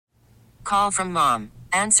Call from mom.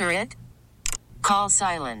 Answer it. Call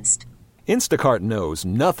silenced. Instacart knows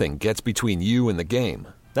nothing gets between you and the game.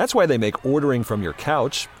 That's why they make ordering from your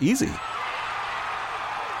couch easy.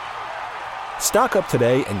 Stock up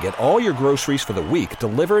today and get all your groceries for the week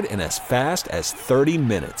delivered in as fast as 30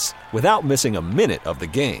 minutes without missing a minute of the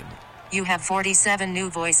game. You have 47 new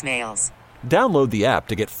voicemails. Download the app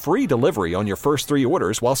to get free delivery on your first 3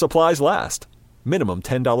 orders while supplies last. Minimum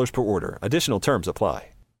 $10 per order. Additional terms apply.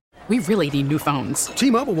 We really need new phones.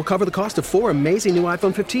 T-Mobile will cover the cost of 4 amazing new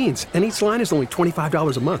iPhone 15s, and each line is only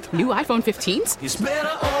 $25 a month. New iPhone 15s? It's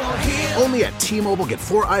better over here. Only at T-Mobile, get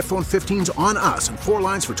 4 iPhone 15s on us and 4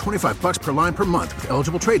 lines for $25 per line per month with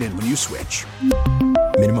eligible trade-in when you switch.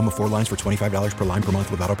 Minimum of 4 lines for $25 per line per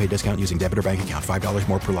month with autopay discount using debit or bank account. $5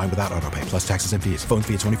 more per line without autopay, plus taxes and fees. Phone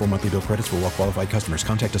fee at 24 monthly bill credits for well-qualified customers.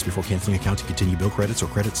 Contact us before canceling account to continue bill credits or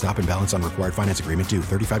credit stop and balance on required finance agreement due.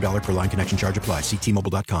 $35 per line connection charge applies. See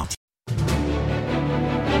T-Mobile.com.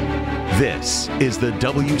 This is the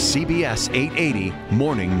WCBS 880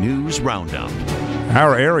 Morning News Roundup.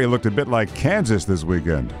 Our area looked a bit like Kansas this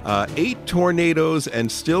weekend. 8 tornadoes and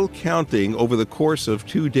still counting over the course of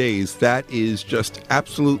 2 days. That is just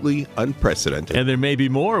absolutely unprecedented. And there may be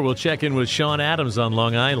more. We'll check in with Sean Adams on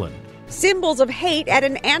Long Island. Symbols of hate at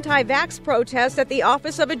an anti-vax protest at the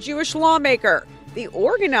office of a Jewish lawmaker. The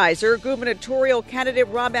organizer, gubernatorial candidate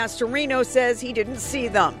Rob Astorino, says he didn't see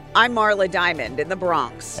them. I'm Marla Diamond in the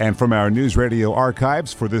Bronx. And from our news radio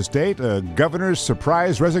archives for this date, a governor's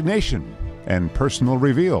surprise resignation and personal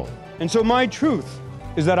reveal. And so my truth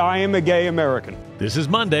is that I am a gay American. This is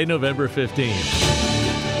Monday, November 15th.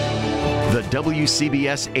 The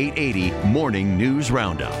WCBS 880 Morning News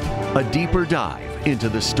Roundup. A deeper dive into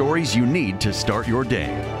the stories you need to start your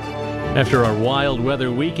day. After our wild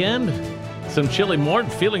weather weekend, some chilly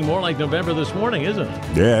feeling more like November this morning, isn't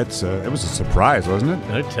it? Yeah, it was a surprise, wasn't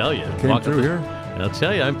it? I tell you. Came through here. I'll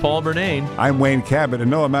tell you, I'm Paul Bernane. I'm Wayne Cabot, and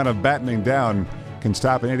no amount of battening down can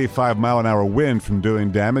stop an 85-mile-an-hour wind from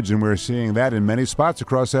doing damage, and we're seeing that in many spots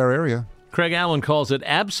across our area. Craig Allen calls it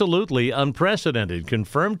absolutely unprecedented.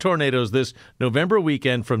 Confirmed tornadoes this November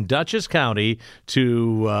weekend from Dutchess County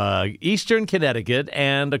to eastern Connecticut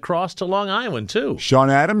and across to Long Island, too. Sean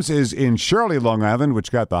Adams is in Shirley, Long Island, which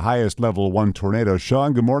got the highest level 1 tornado.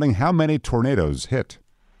 Sean, good morning. How many tornadoes hit?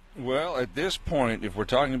 Well, at this point, if we're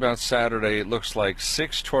talking about Saturday, it looks like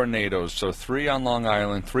 6 tornadoes. So 3 on Long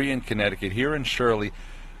Island, 3 in Connecticut. Here in Shirley,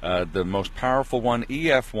 the most powerful one,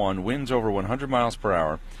 EF1, winds over 100 miles per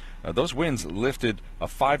hour. Those winds lifted a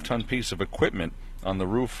 5-ton piece of equipment on the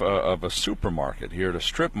roof of a supermarket here at a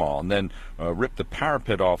strip mall, and then ripped the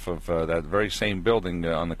parapet off of that very same building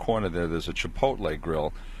on the corner there. There's a Chipotle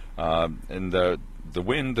grill, and the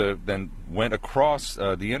wind then went across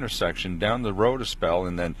the intersection, down the road a spell,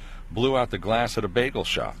 and then blew out the glass at a bagel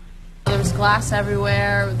shop. There was glass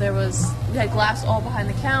everywhere. We had glass all behind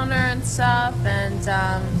the counter and stuff, and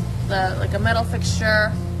like a metal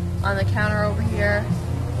fixture on the counter over here.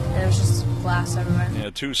 And it was just glass everywhere. Yeah,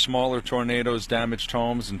 2 smaller tornadoes damaged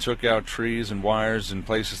homes and took out trees and wires in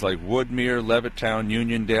places like Woodmere, Levittown,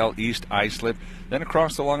 Uniondale, East Islip. Then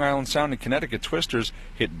across the Long Island Sound in Connecticut, twisters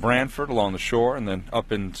hit Branford along the shore and then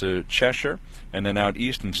up into Cheshire and then out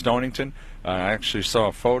east in Stonington. I actually saw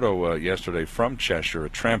a photo yesterday from Cheshire. A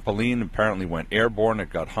trampoline apparently went airborne. It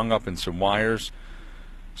got hung up in some wires.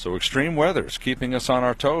 So extreme weather is keeping us on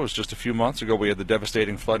our toes. Just a few months ago, we had the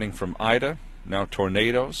devastating flooding from Ida. Now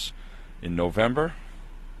tornadoes in November.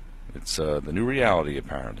 It's the new reality,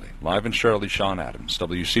 apparently. Live in Shirley, Sean Adams,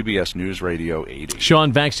 WCBS News Radio 80.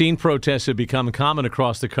 Sean, vaccine protests have become common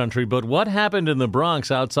across the country, but what happened in the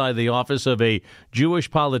Bronx outside the office of a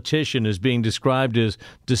Jewish politician is being described as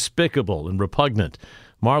despicable and repugnant.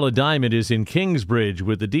 Marla Diamond is in Kingsbridge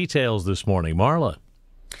with the details this morning. Marla.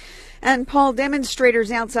 And, Paul,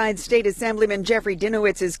 demonstrators outside State Assemblyman Jeffrey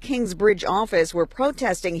Dinowitz's Kingsbridge office were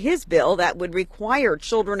protesting his bill that would require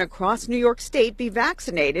children across New York State be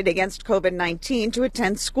vaccinated against COVID-19 to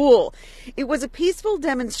attend school. It was a peaceful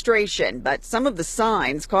demonstration, but some of the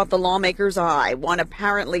signs caught the lawmakers' eye. One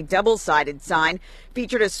apparently double-sided sign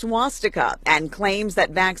featured a swastika and claims that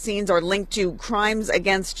vaccines are linked to crimes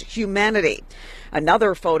against humanity.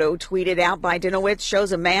 Another photo tweeted out by Dinowitz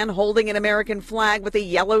shows a man holding an American flag with a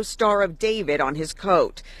yellow Star of David on his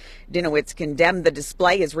coat. Dinowitz condemned the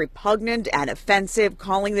display as repugnant and offensive,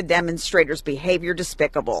 calling the demonstrators' behavior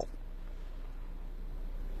despicable.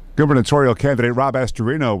 Gubernatorial candidate Rob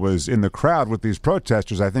Astorino was in the crowd with these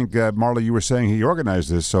protesters. I think, Marla, you were saying he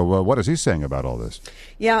organized this. So what is he saying about all this?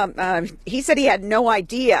 Yeah, he said he had no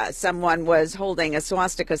idea someone was holding a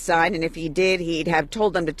swastika sign, and if he did, he'd have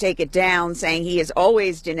told them to take it down, saying he has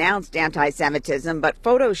always denounced anti-Semitism, but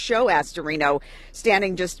photos show Astorino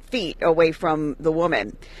standing just feet away from the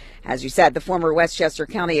woman. As you said, the former Westchester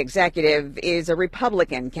County executive is a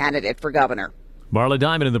Republican candidate for governor. Marla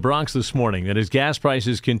Diamond in the Bronx this morning. And as gas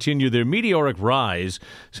prices continue their meteoric rise,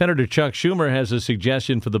 Senator Chuck Schumer has a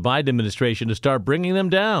suggestion for the Biden administration to start bringing them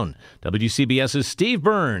down. WCBS's Steve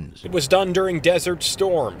Burns. It was done during Desert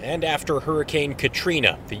Storm and after Hurricane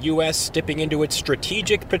Katrina, the U.S. dipping into its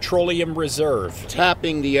strategic petroleum reserve.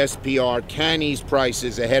 Tapping the SPR can ease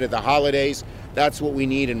prices ahead of the holidays. That's what we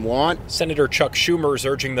need and want. Senator Chuck Schumer is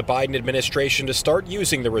urging the Biden administration to start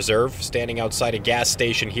using the reserve, standing outside a gas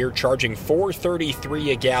station here charging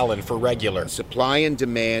 $4.33 a gallon for regular. Supply and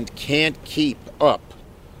demand can't keep up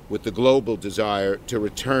with the global desire to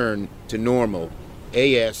return to normal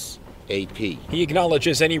ASAP. He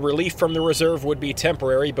acknowledges any relief from the reserve would be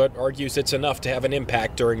temporary, but argues it's enough to have an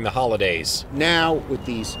impact during the holidays. Now, with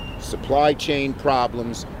these supply chain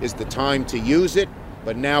problems, is the time to use it.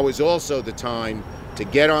 But now is also the time to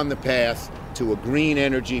get on the path to a green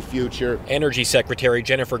energy future. Energy Secretary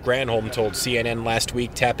Jennifer Granholm told CNN last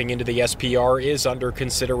week tapping into the SPR is under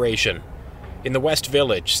consideration. In the West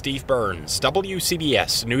Village, Steve Burns,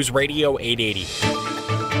 WCBS News Radio 880.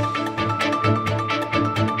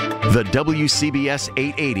 The WCBS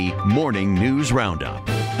 880 Morning News Roundup.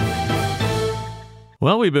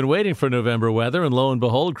 Well, we've been waiting for November weather, and lo and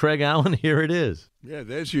behold, Craig Allen, here it is. Yeah,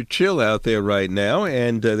 there's your chill out there right now,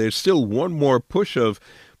 and there's still one more push of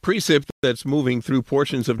precip that's moving through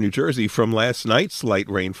portions of New Jersey from last night's light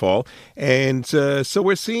rainfall. And so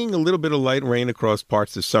we're seeing a little bit of light rain across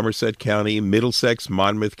parts of Somerset County, Middlesex,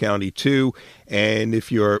 Monmouth County, too. And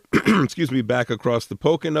if you're, back across the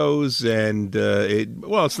Poconos and,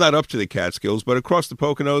 it's not up to the Catskills, but across the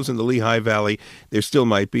Poconos and the Lehigh Valley, there still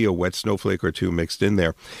might be a wet snowflake or two mixed in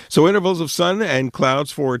there. So intervals of sun and clouds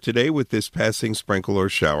for today with this passing sprinkle or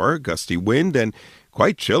shower, gusty wind, and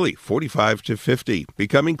quite chilly, 45 to 50.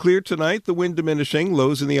 Becoming clear tonight, the wind diminishing,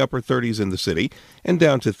 lows in the upper 30s in the city and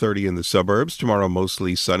down to 30 in the suburbs. Tomorrow,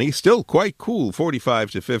 mostly sunny, still quite cool,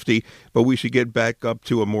 45 to 50, but we should get back up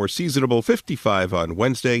to a more seasonable 55 on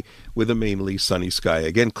Wednesday with a mainly sunny sky.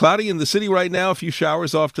 Again, cloudy in the city right now, a few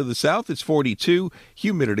showers off to the south. It's 42,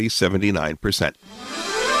 humidity 79%.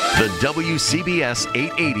 The WCBS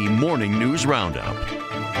 880 Morning News Roundup.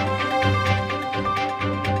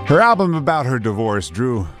 Her album about her divorce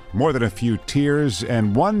drew more than a few tears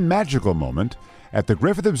and one magical moment at the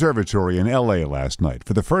Griffith Observatory in L.A. last night.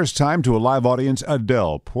 For the first time to a live audience,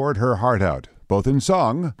 Adele poured her heart out, both in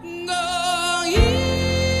song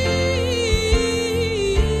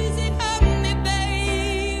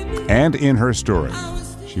and in her story.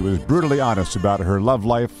 She was brutally honest about her love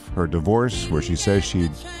life, her divorce, where she says she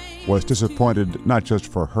was disappointed not just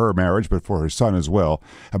for her marriage, but for her son as well,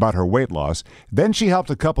 about her weight loss. Then she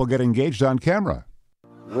helped a couple get engaged on camera.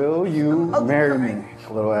 Will you marry me,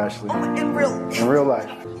 little Ashley? In real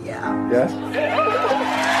life? Yeah. Yes?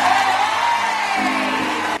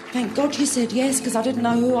 Thank God you said yes, because I didn't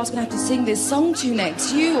know who I was going to have to sing this song to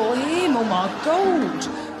next, you or him. Oh my God.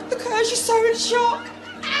 Look at her, she's so in shock.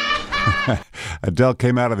 Adele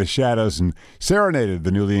came out of the shadows and serenaded the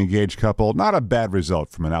newly engaged couple. Not a bad result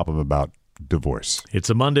from an album about divorce. It's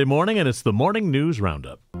a Monday morning, and it's the Morning News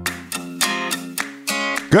Roundup.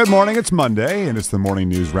 Good morning. It's Monday, and it's the Morning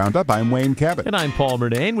News Roundup. I'm Wayne Cabot. And I'm Paul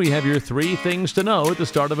Murnane. We have your 3 things to know at the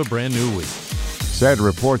start of a brand new week. Sad to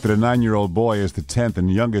report that a 9-year-old boy is the 10th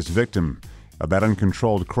and youngest victim of that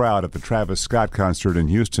uncontrolled crowd at the Travis Scott concert in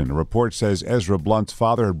Houston. A report says Ezra Blunt's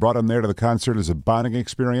father had brought him there to the concert as a bonding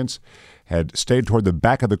experience, had stayed toward the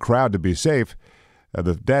back of the crowd to be safe.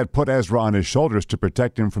 The dad put Ezra on his shoulders to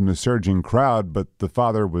protect him from the surging crowd, but the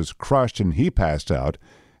father was crushed and he passed out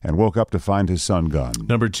and woke up to find his son gone.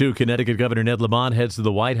 Number 2, Connecticut Governor Ned Lamont heads to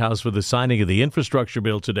the White House for the signing of the infrastructure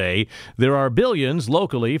bill today. There are billions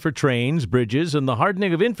locally for trains, bridges, and the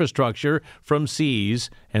hardening of infrastructure from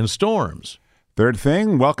seas and storms. Third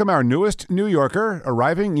thing, welcome our newest New Yorker,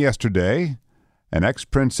 arriving yesterday, an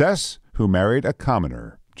ex-princess who married a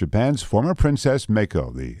commoner. Japan's former Princess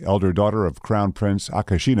Meiko, the elder daughter of Crown Prince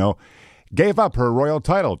Akashino, gave up her royal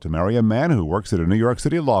title to marry a man who works at a New York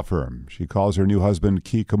City law firm. She calls her new husband,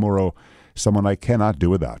 Kikamuro, someone I cannot do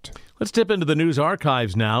without. Let's dip into the news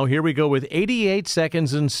archives now. Here we go with 88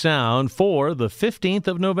 seconds in sound for the 15th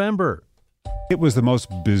of November. It was the most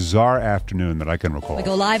bizarre afternoon that I can recall. We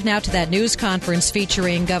go live now to that news conference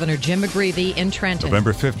featuring Governor Jim McGreevey in Trenton.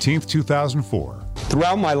 November 15th, 2004.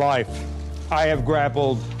 Throughout my life, I have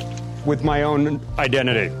grappled with my own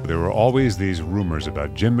identity. There were always these rumors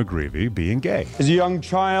about Jim McGreevey being gay. As a young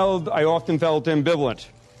child, I often felt ambivalent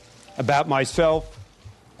about myself.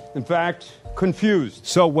 In fact, confused.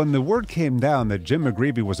 So when the word came down that Jim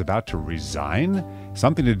McGreevey was about to resign,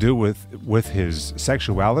 something to do with his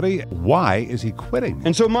sexuality, why is he quitting?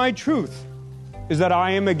 And so my truth is that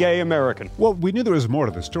I am a gay American. Well, we knew there was more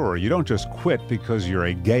to the story. You don't just quit because you're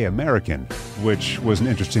a gay American, which was an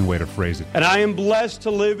interesting way to phrase it. And I am blessed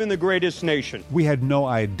to live in the greatest nation. We had no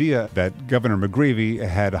idea that Governor McGreevey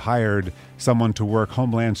had hired someone to work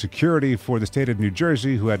Homeland Security for the state of New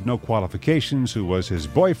Jersey who had no qualifications, who was his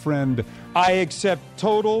boyfriend. I accept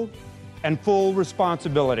total and full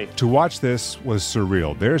responsibility. To watch this was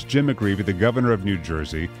surreal. There's Jim McGreevey, the governor of New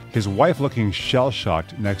Jersey, his wife looking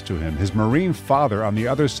shell-shocked next to him, his Marine father on the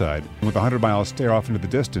other side with a 100-mile stare off into the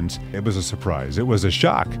distance. It was a surprise. It was a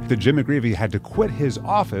shock that Jim McGreevey had to quit his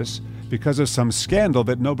office because of some scandal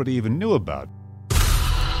that nobody even knew about.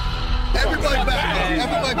 Everybody back up!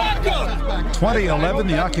 Everybody back up! 2011,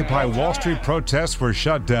 the Occupy Wall Street protests were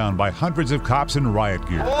shut down by hundreds of cops in riot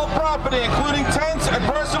gear. All property, including tents and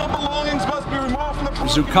personal belongings, must be removed from the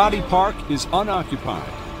Zuccotti Park is unoccupied.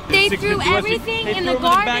 They threw everything in the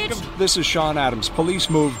garbage. This is Sean Adams. Police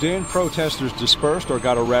moved in, protesters dispersed or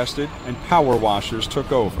got arrested, and power washers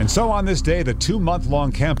took over. And so on this day, the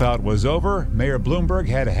 2-month-long campout was over. Mayor Bloomberg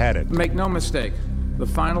had it. Make no mistake. The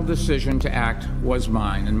final decision to act was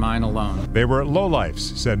mine and mine alone. They were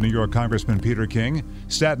lowlifes, said New York Congressman Peter King.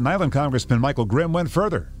 Staten Island Congressman Michael Grimm went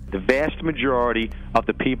further. The vast majority of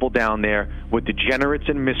the people down there were degenerates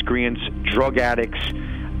and miscreants, drug addicts,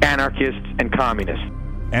 anarchists, and communists.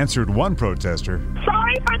 Answered one protester.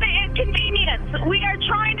 Sorry for the inconvenience. We are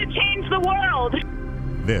trying to change the world.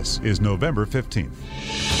 This is November 15th.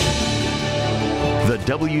 The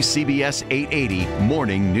WCBS 880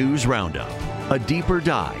 Morning News Roundup. A deeper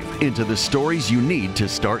dive into the stories you need to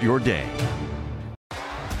start your day.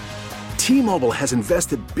 T-Mobile has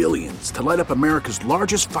invested billions to light up America's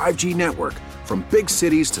largest 5G network, from big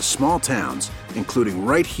cities to small towns, including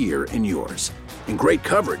right here in yours. And great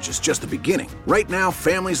coverage is just the beginning. Right now,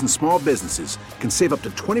 families and small businesses can save up to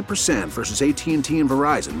 20% versus AT&T and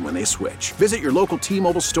Verizon when they switch. Visit your local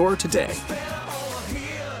T-Mobile store today.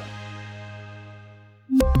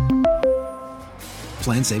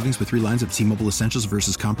 Plan savings with 3 lines of T-Mobile Essentials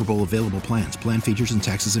versus comparable available plans. Plan features and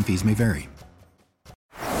taxes and fees may vary.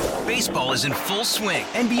 Baseball is in full swing.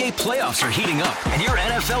 NBA playoffs are heating up, and your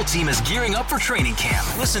NFL team is gearing up for training camp.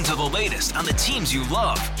 Listen to the latest on the teams you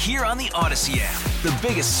love here on the Odyssey app. The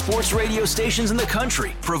biggest sports radio stations in the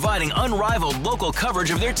country, providing unrivaled local coverage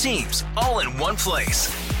of their teams, all in one place.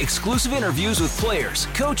 Exclusive interviews with players,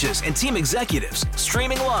 coaches, and team executives,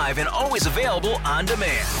 streaming live and always available on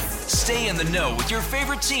demand. Stay in the know with your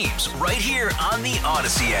favorite teams right here on the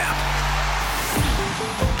Odyssey app.